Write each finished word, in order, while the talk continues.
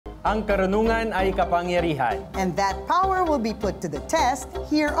Ang karunungan ay kapangyarihan. And that power will be put to the test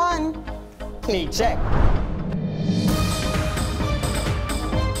here on KCHECK.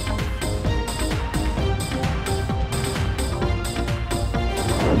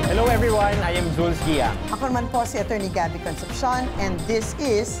 Hello everyone, I am Jules Gia. Ako naman po si Attorney Gabby Concepcion, and this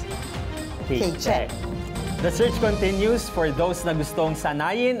is KCHECK. The search continues for those na gustong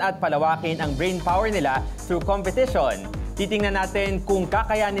sanayin at palawakin ang brain power nila through competition. Titingnan natin kung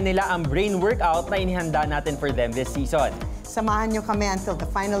kakayanin nila ang brain workout na inihanda natin for them this season. Samahan niyo kami until the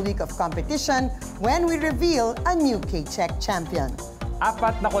final week of competition when we reveal a new KCHECK champion.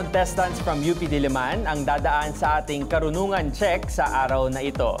 4 na contestants from UP Diliman ang dadaan sa ating Karunungan Check sa araw na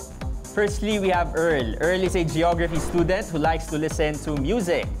ito. Firstly, we have Earl. Earl is a geography student who likes to listen to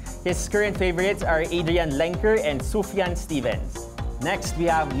music. His current favorites are Adrian Lenker and Sufyan Stevens. Next, we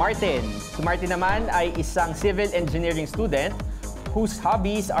have Martin. Si Martin naman ay isang civil engineering student whose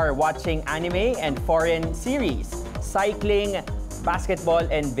hobbies are watching anime and foreign series, cycling, basketball,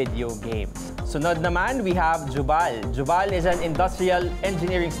 and video games. Sunod naman, we have Jubal. Jubal is an industrial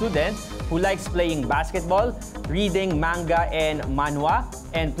engineering student who likes playing basketball, reading manga and manhwa,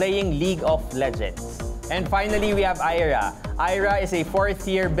 and playing League of Legends. And finally, we have Ira. Ira is a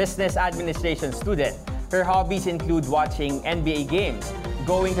 4th-year business administration student. Her hobbies include watching NBA games,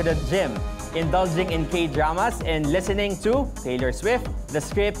 going to the gym, indulging in K-dramas, and listening to Taylor Swift, The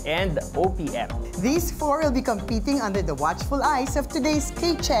Script, and OPM. These 4 will be competing under the watchful eyes of today's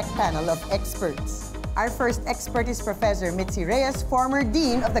KCHECK panel of experts. Our first expert is Professor Mitzi Reyes, former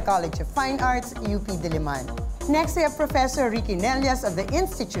Dean of the College of Fine Arts, UP Diliman. Next, we have Professor Ricky Nelias of the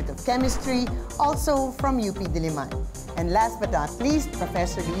Institute of Chemistry, also from UP Diliman. And last but not least,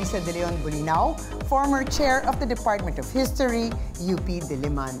 Professor Luisa De Leon Bulinao, former Chair of the Department of History, UP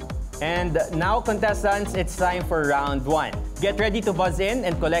Diliman. And now, contestants, it's time for round 1. Get ready to buzz in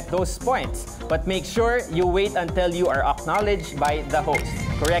and collect those points. But make sure you wait until you are acknowledged by the host.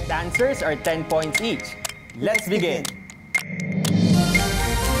 Correct answers are 10 points each. Let's begin.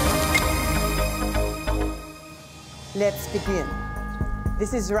 Let's begin.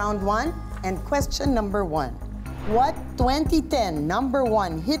 This is round 1 and question number 1. What 2010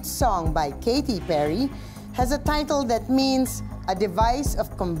 #1 hit song by Katy Perry has a title that means a device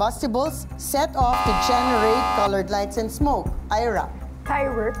of combustibles set off to generate colored lights and smoke? Ira.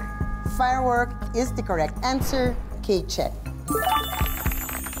 Firework. Firework is the correct answer. KCHECK.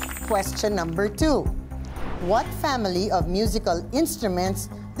 Question number 2. What family of musical instruments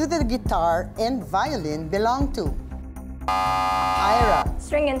do the guitar and violin belong to? Ira.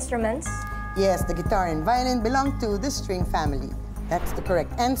 String instruments. Yes, the guitar and violin belong to the string family. That's the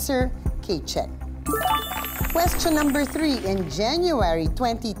correct answer. KCHECK. Question number 3. In January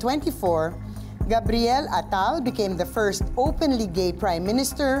 2024, Gabriel Attal became the first openly gay prime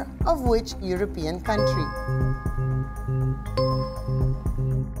minister of which European country?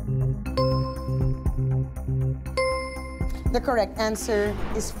 The correct answer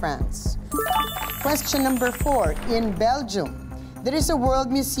is France. Question number 4. In Belgium, there is a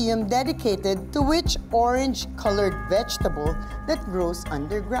world museum dedicated to which orange-colored vegetable that grows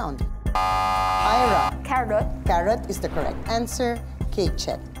underground? Ira. Carrot. Carrot is the correct answer.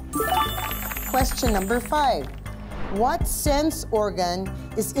 KCHECK. Question number 5. What sense organ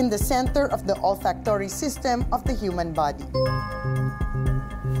is in the center of the olfactory system of the human body?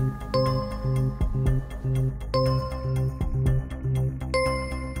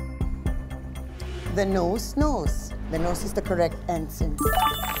 The nose. The nose is the correct answer.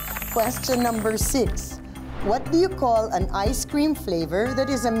 Question number 6. What do you call an ice cream flavor that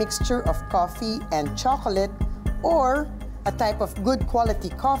is a mixture of coffee and chocolate, or a type of good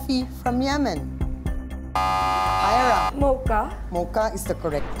quality coffee from Yemen? Ira. Mocha. Mocha is the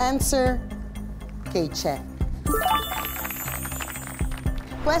correct answer. KCHECK.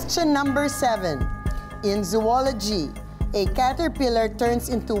 Question number 7. In zoology, a caterpillar turns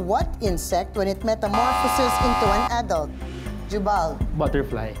into what insect when it metamorphoses into an adult? Jubal.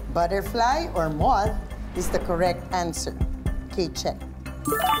 Butterfly. Butterfly or moth is the correct answer. KCHECK.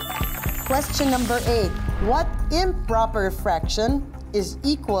 Question number 8. What improper fraction is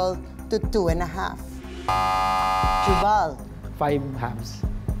equal to 2.5? Jubal. 5 halves.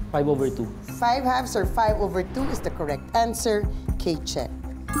 5/2. 5 halves or 5/2 is the correct answer. KCHECK.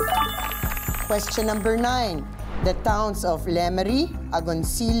 Question number 9. The towns of Lemery,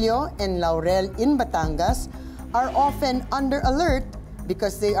 Agoncillo, and Laurel in Batangas are often under alert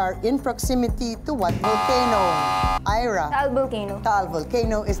because they are in proximity to what volcano? Ira. Taal volcano. Taal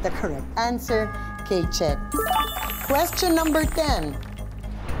volcano is the correct answer. KCHECK. Question number 10.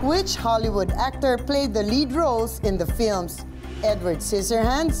 Which Hollywood actor played the lead roles in the films Edward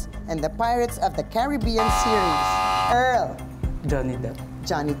Scissorhands, and the Pirates of the Caribbean series? Earl. Johnny Depp.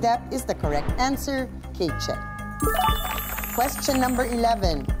 Johnny Depp is the correct answer. KCHECK. Question number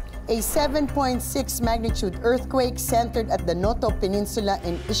 11. A 7.6 magnitude earthquake centered at the Noto Peninsula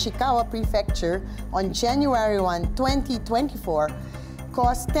in Ishikawa Prefecture on January 1, 2024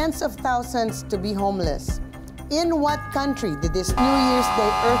 caused tens of thousands to be homeless. In what country did this New Year's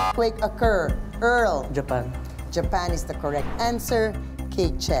Day earthquake occur? Earl. Japan. Japan is the correct answer.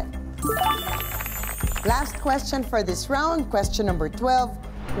 KCHECK. Last question for this round, question number 12.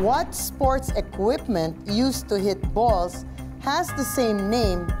 What sports equipment used to hit balls has the same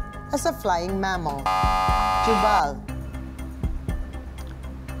name as a flying mammal? Jubal.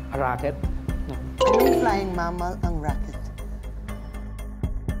 A racket. No. Anong flying mammal ang racket?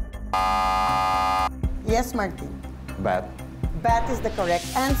 Yes, Martin. Bat. Bat is the correct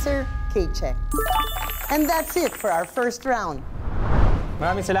answer. KCHECK. And that's it for our first round.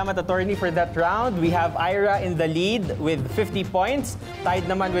 Maraming salamat, attorney, for that round. We have Ira in the lead with 50 points. Tied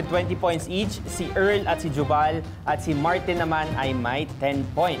naman with 20 points each, si Earl at si Jubal. At si Martin naman ay may 10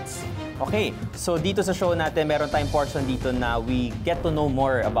 points. Okay, so dito sa show natin, meron tayong portion dito na we get to know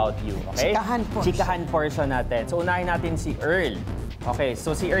more about you. Okay? Chikahan portion. Chikahan portion natin. So unahin natin si Earl. Okay,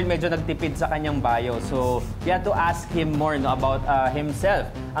 so si Earl medyo nagtipid sa kanyang bio. So we had to ask him more about himself.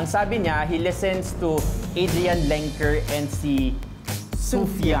 Ang sabi niya, he listens to Adrian Lenker and si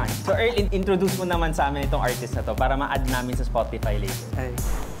Sufyan. So Earl, introduce mo naman sa amin itong artist na to para ma-add namin sa Spotify later. Ay.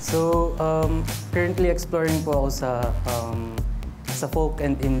 So, currently exploring po ako sa folk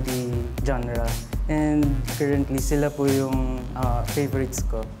and indie genre. And currently, sila po yung favorites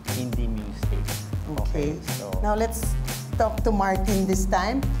ko. Indie music. Okay. So Now let's talk to Martin this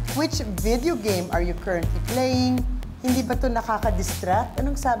time. Which video game are you currently playing? Hindi ba ito nakaka-distract?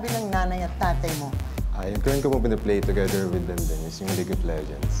 Anong sabi ng nanay at tatay mo? Yung current ko po pinaplay together with them din is yung League of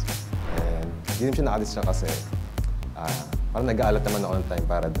Legends. And hindi naman siya nakadistra kasi parang nag-aalat naman ako ng time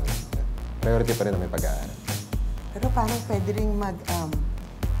para doon. Priority pa rin naman yung pag-aaral. Pero parang pwede rin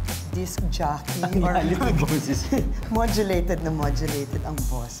mag-disc jockey or modulated ang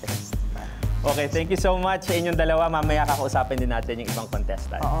boses. Diba? okay, thank you so much sa inyong dalawa. Mamaya kakausapin din natin yung ibang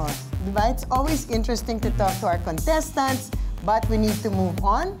contestant. Oo. Diba? It's always interesting to talk to our contestants, but we need to move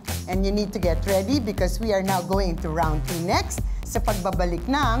on and you need to get ready because we are now going to round 2 next sa pagbabalik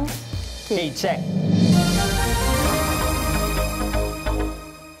ng KCHECK.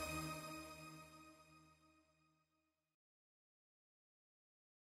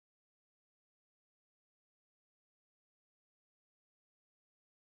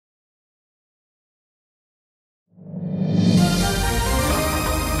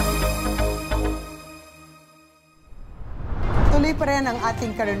 Tuloy pa rin ang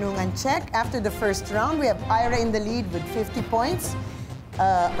ating Karunungan Check. After the first round, we have Ira in the lead with 50 points.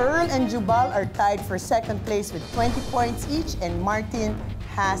 Earl and Jubal are tied for second place with 20 points each, and Martin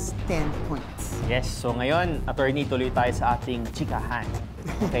has 10 points. Yes, so ngayon, attorney, tuloy tayo sa ating chikahan.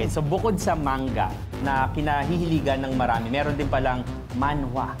 Okay, so bukod sa manga na kinahihiligan ng marami, meron din palang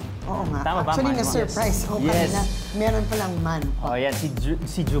manhwa. Oo nga. Tama ba, Actually, manhwa? na-surprise ako Yes. kanina. Meron palang manhwa. Oh, yan,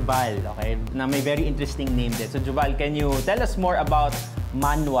 si Jubal, okay, na may very interesting name din. So Jubal, can you tell us more about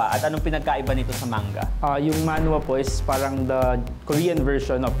manhwa at anong pinagkaiba nito sa manga? Yung manhwa po is parang the Korean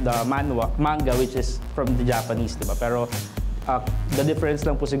version of the manga, which is from the Japanese, di ba? Pero the difference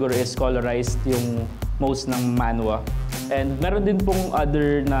lang po siguro is colorized yung most ng manhwa. And meron din pong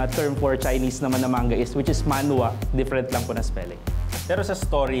other na term for Chinese naman na manga is, which is manhwa, different lang po na spelling. Pero sa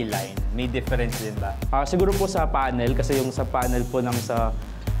storyline, may difference din ba? Siguro po sa panel, kasi yung sa panel po ng sa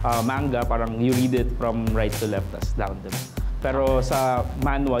manga, parang you read it from right to left, as down to. Pero sa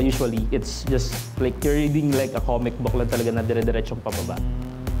manhwa, usually, it's just like you're reading like a comic book lang talaga na dire-diretsong pababa.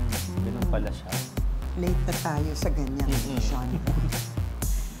 Ganun pala siya. Late na tayo sa ganyang genre.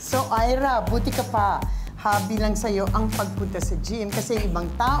 So, Ira, buti ka pa. Hobby lang sa'yo ang pagpunta sa gym kasi yung ibang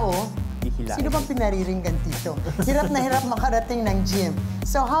tao, Hihilahin. sino bang pinariringgan dito? Hirap na hirap makarating ng gym.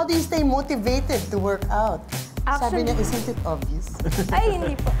 So, how do you stay motivated to work out? Sabi niya, isn't it obvious? Ay,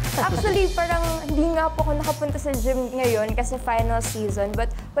 hindi po. Actually, parang hindi nga po ako nakapunta sa gym ngayon kasi final season. But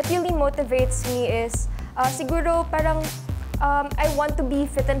what really motivates me is, siguro parang I want to be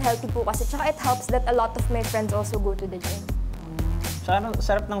fit and healthy po kasi. Tsaka it helps that a lot of my friends also go to the gym.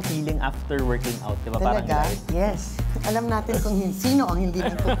 Sarap ng feeling after working out, di ba? Parang Talaga? light. Yes. Alam natin kung sino ang hindi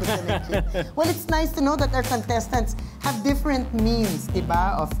nagpupunta ng gym. Well, it's nice to know that our contestants have different means, di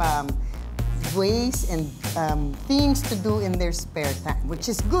ba, of ways and things to do in their spare time, which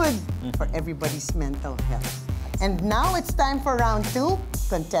is good for everybody's mental health. And now it's time for round 2.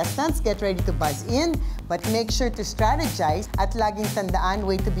 Contestants, get ready to buzz in, but make sure to strategize at laging tandaan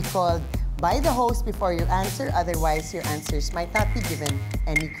way to be called by the host before you answer, otherwise your answers might not be given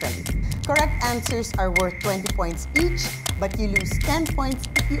any credit. Correct answers are worth 20 points each, but you lose 10 points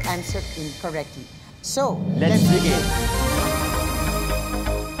if you answer incorrectly. So, Let's begin.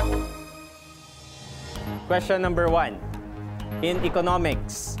 Question number 1. In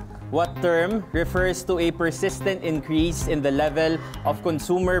economics, what term refers to a persistent increase in the level of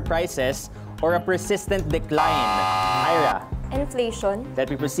consumer prices or a persistent decline? Ira. Inflation. Let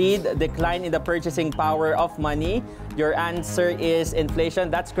me proceed. Decline in the purchasing power of money. Your answer is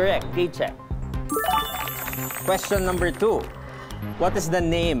inflation. That's correct. KCHECK. Question number 2. What is the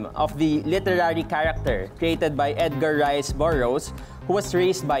name of the literary character created by Edgar Rice Burroughs who was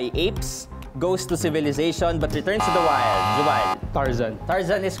raised by apes, goes to civilization but returns to the wild? Jubal. Tarzan.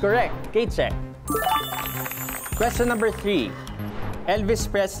 Tarzan is correct. KCHECK. Question number 3.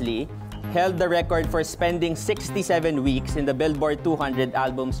 Elvis Presley held the record for spending 67 weeks in the Billboard 200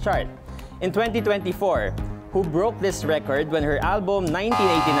 albums chart. In 2024, who broke this record when her album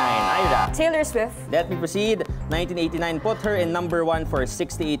 1989? Ira. Taylor Swift. Let me proceed. 1989 put her in number 1 for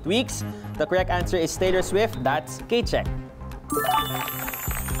 68 weeks. The correct answer is Taylor Swift. That's KCHECK.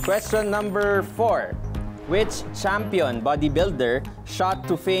 Question number 4. Which champion bodybuilder shot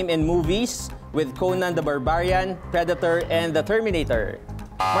to fame in movies with Conan the Barbarian, Predator, and The Terminator?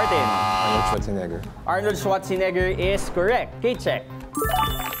 Martin. Arnold Schwarzenegger. Arnold Schwarzenegger is correct. KCHECK.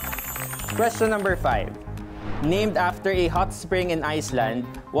 Question number 5. Named after a hot spring in Iceland,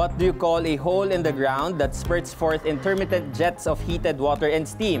 what do you call a hole in the ground that spurts forth intermittent jets of heated water and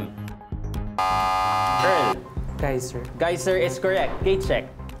steam? Earl. Geyser. Geyser is correct. KCHECK.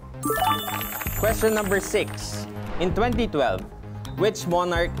 Question number 6. In 2012, which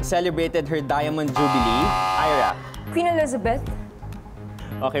monarch celebrated her Diamond Jubilee? Ira. Queen Elizabeth.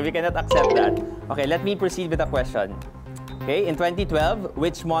 Okay, we cannot accept that. Okay, let me proceed with the question. Okay, in 2012,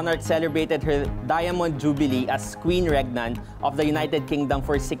 which monarch celebrated her Diamond Jubilee as Queen Regnant of the United Kingdom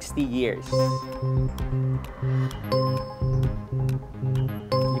for 60 years?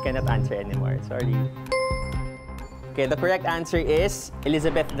 You cannot answer anymore, sorry. Okay, the correct answer is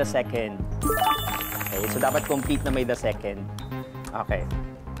Elizabeth II. Okay, so dapat complete na may the second. Okay.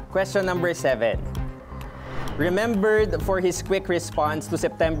 Question number 7. Remembered for his quick response to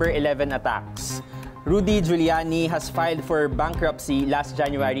September 11 attacks, Rudy Giuliani has filed for bankruptcy last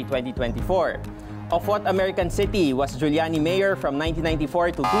January 2024. Of what American city was Giuliani mayor from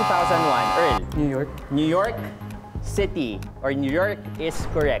 1994 to 2001? Earl. New York. New York City or New York is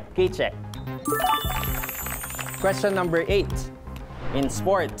correct. KCHECK. Question number 8. In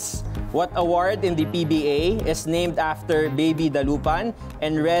sports, what award in the PBA is named after Baby Dalupan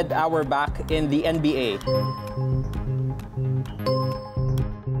and Red Auerbach in the NBA?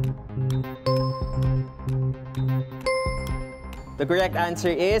 The correct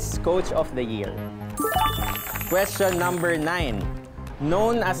answer is Coach of the Year. Question number 9.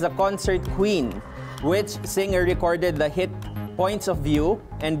 Known as the Concert Queen, which singer recorded the hit Points of View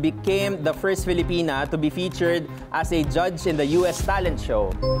and became the first Filipina to be featured as a judge in the US talent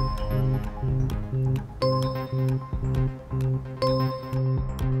show?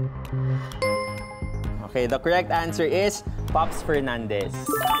 Okay, the correct answer is Pops Fernandez.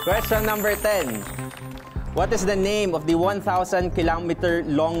 Question number 10. What is the name of the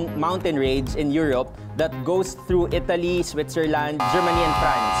 1,000-kilometer-long mountain range in Europe that goes through Italy, Switzerland, Germany, and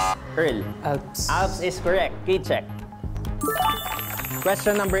France? Earl. Alps. Alps is correct. KCHECK.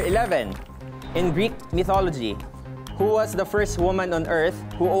 Question number 11. In Greek mythology, who was the first woman on Earth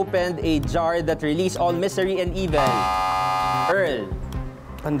who opened a jar that released all misery and evil? Earl.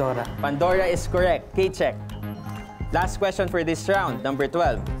 Pandora. Pandora is correct. KCHECK. Last question for this round, number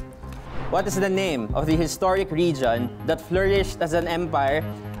 12. What is the name of the historic region that flourished as an empire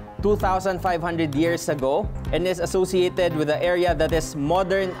 2,500 years ago and is associated with the area that is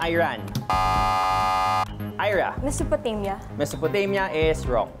modern Iran? Ira. Mesopotamia. Mesopotamia is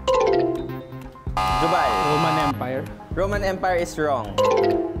wrong. Jubal. Roman Empire. Roman Empire is wrong.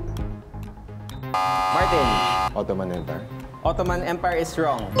 Martin. Ottoman Empire. Ottoman Empire is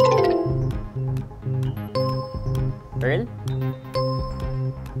wrong. Earl?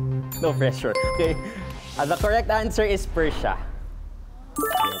 No pressure. Okay. The correct answer is Persia.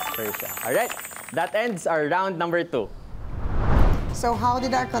 Yes, Persia. Alright. That ends our round number 2. So how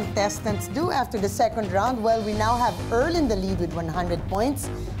did our contestants do after the second round? Well, we now have Earl in the lead with 100 points,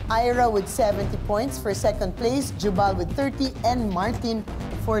 Ira with 70 points for second place, Jubal with 30, and Martin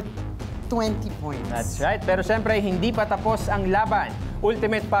for 20 points. That's right. Pero syempre, hindi pa tapos ang laban.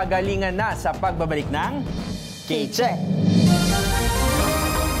 Ultimate pagalingan na sa pagbabalik ng KCHECK!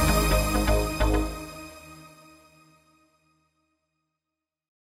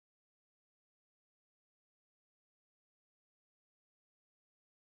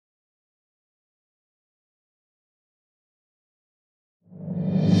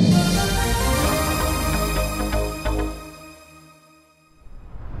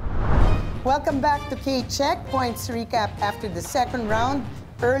 Welcome back to KCHECK. Points recap after the second round.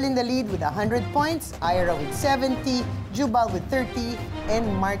 Earl in the lead with 100 points, Ira with 70, Jubal with 30, and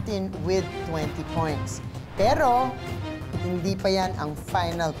Martin with 20 points. Pero, hindi pa yan ang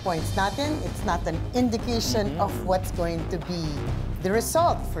final points natin. It's not an indication of what's going to be the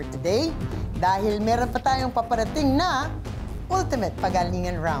result for today. Dahil meron pa tayong paparating na ultimate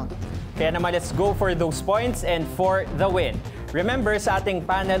pagalingan round. Kaya naman, let's go for those points and for the win. Remember, sa ating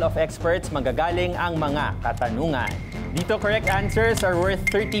panel of experts, magagaling ang mga katanungan. Dito, correct answers are worth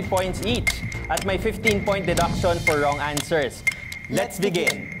 30 points each at may 15-point deduction for wrong answers. Let's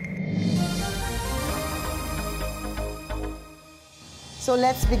begin. So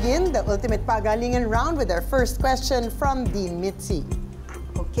let's begin the ultimate pagalingan round with our first question from Dean Mitzi.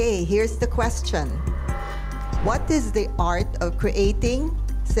 Okay, here's the question. What is the art of creating,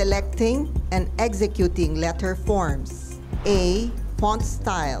 selecting, and executing letter forms? A. Font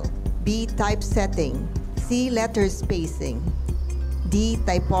style. B. Typesetting. C. Letter spacing. D.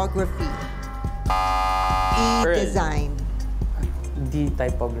 Typography. E. Earl. Design. D.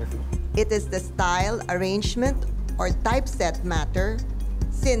 Typography. It is the style, arrangement, or typeset matter,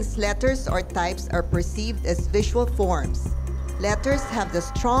 since letters or types are perceived as visual forms. Letters have the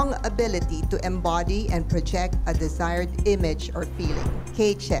strong ability to embody and project a desired image or feeling.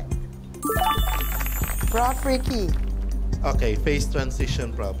 KCHECK. Prof. Ricky. Okay, phase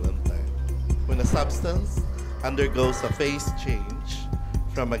transition problem time. When a substance undergoes a phase change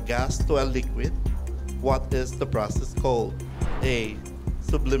from a gas to a liquid, what is the process called? A.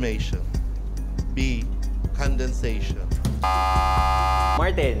 Sublimation. B. Condensation.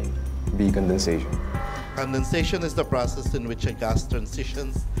 Martin. B, condensation. Condensation is the process in which a gas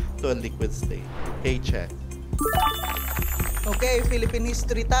transitions to a liquid state. KCHECK. Okay, Philippine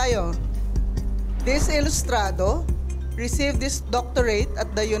history tayo. This Ilustrado received his doctorate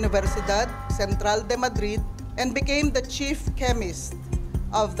at the Universidad Central de Madrid and became the chief chemist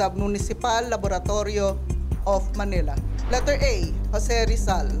of the Municipal Laboratorio of Manila. Letter A, Jose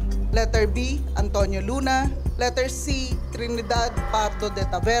Rizal. Letter B, Antonio Luna. Letter C, Trinidad Pardo de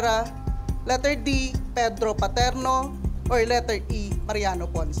Tavera. Letter D, Pedro Paterno. Or letter E, Mariano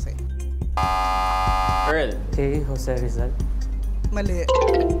Ponce. Earl. A. Jose Rizal. Mali.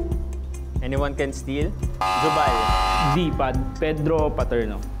 Anyone can steal? Jubal. D. Pedro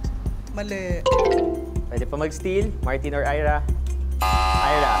Paterno. Mali. Pwede pa mag-steal? Martin or Ira?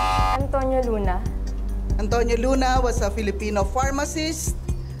 Ira. Antonio Luna. Antonio Luna was a Filipino pharmacist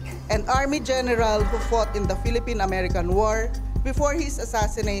and army general who fought in the Philippine-American War before his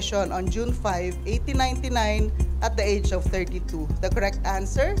assassination on June 5, 1899 at the age of 32. The correct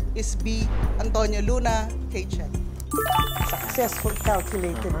answer is B, Antonio Luna, KCHECK. Successful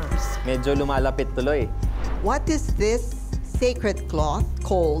calculators. Medyo lumalapit tuloy. What is this sacred cloth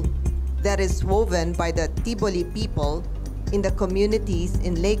called that is woven by the Tiboli people in the communities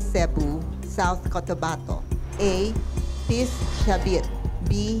in Lake Cebu, South Cotabato? A. Pis Shabit.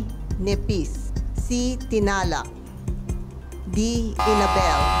 B. Nepis. C. Tinala. D.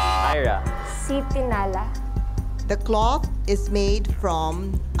 Inabel. Ira. C. Tinala. The cloth is made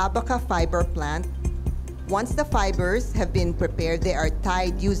from abaca fiber plant. Once the fibers have been prepared, they are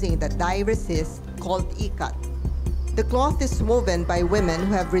tied using the dye resist called ikat. The cloth is woven by women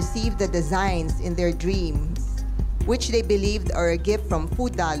who have received the designs in their dreams, which they believed are a gift from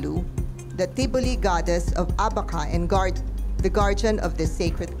Fudalu, the Tiboli goddess of abaca and the guardian of the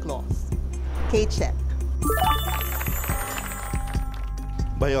sacred cloth. KCHECK.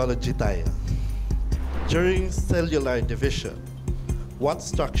 Biology tayo. During cellular division, what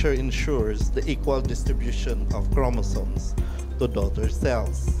structure ensures the equal distribution of chromosomes to daughter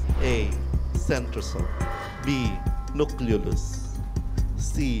cells? A. Centrosome. B. Nucleolus.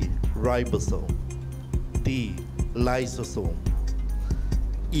 C. Ribosome. D. Lysosome.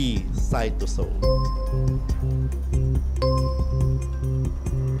 E. Cytosome.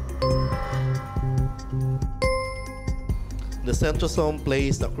 The centrosome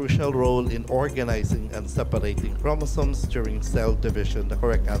plays a crucial role in organizing and separating chromosomes during cell division. The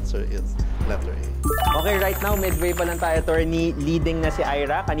correct answer is letter A. Okay, right now, midway pa lang tayo, attorney. Leading na si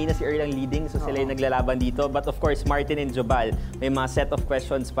Ira. Kanina si Earl ang leading, so sila yung naglalaban dito. But of course, Martin and Jubal, may mga set of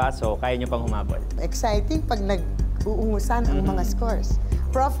questions pa, so kaya nyo pang humabol. Exciting pag nag-uungusan ang mga scores.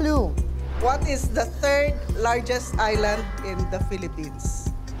 Prof. Lou. What is the third largest island in the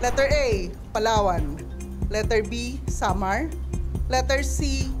Philippines? Letter A, Palawan. Letter B, Samar. Letter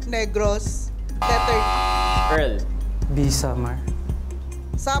C, Negros. Letter Earl. B. Samar.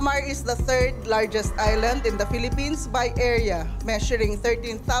 Samar is the third largest island in the Philippines by area, measuring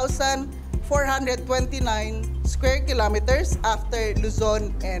 13,429 square kilometers after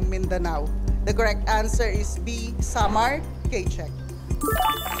Luzon and Mindanao. The correct answer is B, Samar. KCHECK.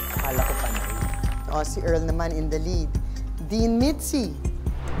 Kala ko panay. O, si Earl naman in the lead. Dean Mitzi.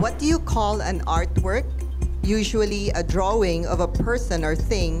 What do you call an artwork? Usually a drawing of a person or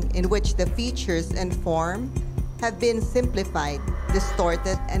thing in which the features and form have been simplified,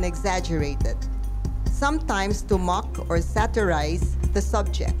 distorted, and exaggerated, sometimes to mock or satirize the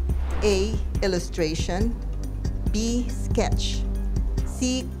subject. A. Illustration. B. Sketch.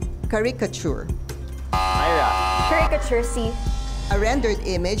 C. Caricature. Ira. Caricature C. A rendered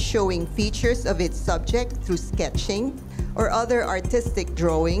image showing features of its subject through sketching or other artistic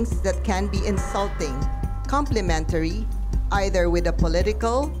drawings that can be insulting, complimentary, either with a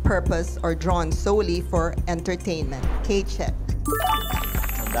political purpose or drawn solely for entertainment. KCHECK.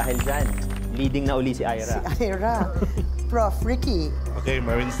 Dahil dyan, leading na uli si Ira. Si Ira. Prof. Ricky. Okay,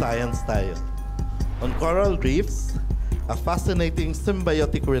 marine science tayo. On coral reefs, a fascinating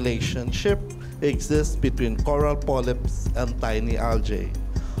symbiotic relationship exists between coral polyps and tiny algae.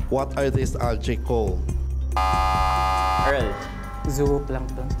 What are these algae called? Earl.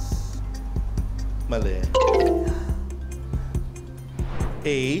 Zooplanktons. Mali.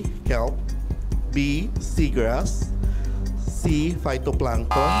 A. Kelp. B. Seagrass. C. Phytoplankton.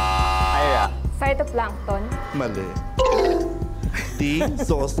 Ira. Phytoplankton. Mali. D.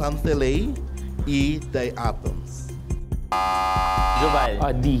 Zooxanthellae. E. Diatoms. Jubal.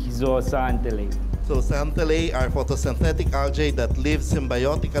 D. Zooxanthellae. Zooxanthellae are photosynthetic algae that live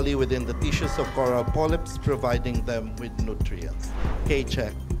symbiotically within the tissues of coral polyps, providing them with nutrients.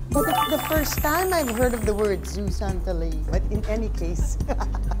 KCHECK. But it's the first time I've heard of the word zooxanthellae. But in any case,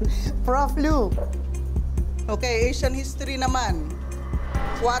 Prof. Lou. Okay, Asian history naman.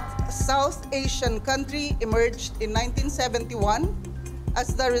 What South Asian country emerged in 1971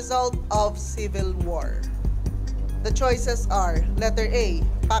 as the result of civil war? The choices are letter A,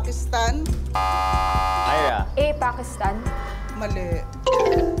 Pakistan. Ira. A. Pakistan. Mali.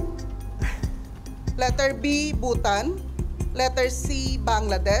 Letter B, Bhutan. Letter C,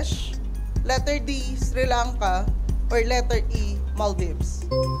 Bangladesh. Letter D, Sri Lanka. Or letter E, Maldives.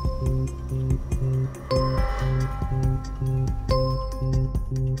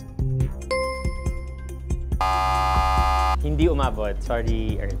 Hindi umabot.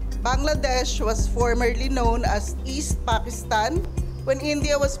 Sorry, Earl. Bangladesh was formerly known as East Pakistan when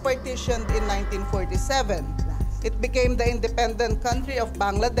India was partitioned in 1947. It became the independent country of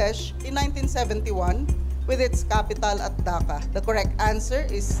Bangladesh in 1971 with its capital at Dhaka. The correct answer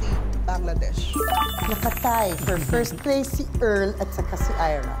is C, Bangladesh. Nakatay for first place si Earl at saka si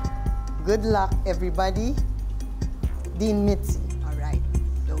Ira. Good luck, everybody. Dean Mitzi. All right,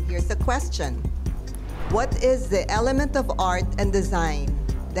 so here's the question. What is the element of art and design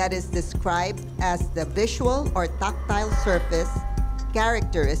that is described as the visual or tactile surface,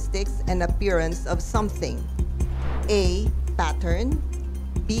 characteristics, and appearance of something? A. Pattern.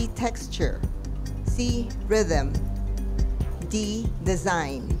 B. Texture. C. Rhythm. D.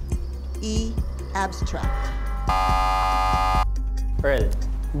 Design. E. Abstract. Earl.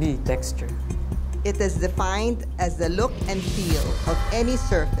 B. Texture. It is defined as the look and feel of any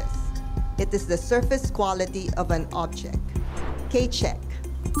surface. It is the surface quality of an object. KCHECK.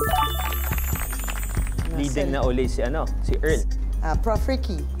 Leading na uli si Earl. Prof.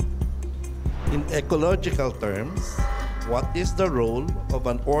 Ricky. In ecological terms, what is the role of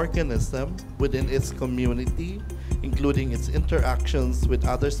an organism within its community, including its interactions with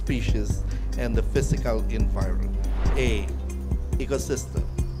other species and the physical environment? A. Ecosystem.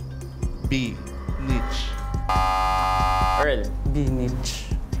 B. Niche. Earl. B. Niche.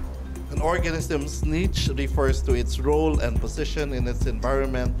 An organism's niche refers to its role and position in its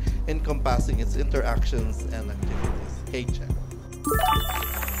environment, encompassing its interactions and activities. KCHECK.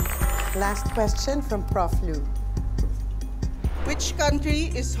 Last question from Prof. Lou. Which country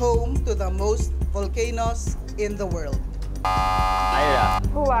is home to the most volcanoes in the world? Ira.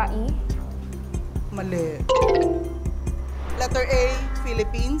 Hawaii. Mali. Letter A,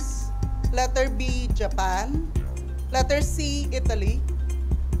 Philippines. Letter B, Japan. Letter C, Italy.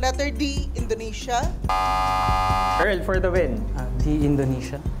 Letter D, Indonesia. Earl for the win. D.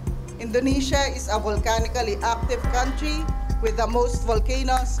 Indonesia. Indonesia is a volcanically active country with the most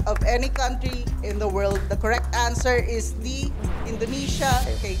volcanoes of any country in the world? The correct answer is D, Indonesia.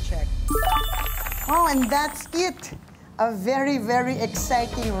 KCHECK. Oh, and that's it. A very, very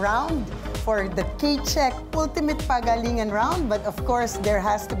exciting round for the KCHECK Ultimate Pagalingan round. But of course, there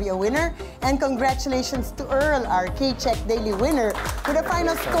has to be a winner. And congratulations to Earl, our KCHECK Daily winner, with a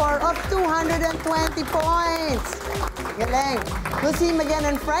final score of 220 points. Galing. We'll see him again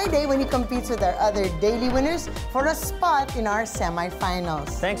on Friday when he competes with our other daily winners for a spot in our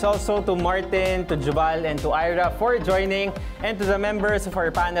semifinals. Thanks also to Martin, to Jubal, and to Ira for joining, and to the members of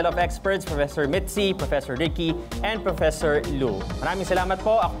our panel of experts, Professor Mitzi, Professor Ricky, and Professor Lou. Maraming salamat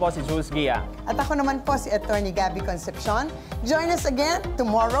po. Ako po si Jules Gia. At ako naman po si Attorney Gabby Concepcion. Join us again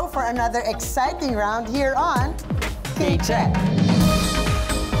tomorrow for another exciting round here on KCHECK.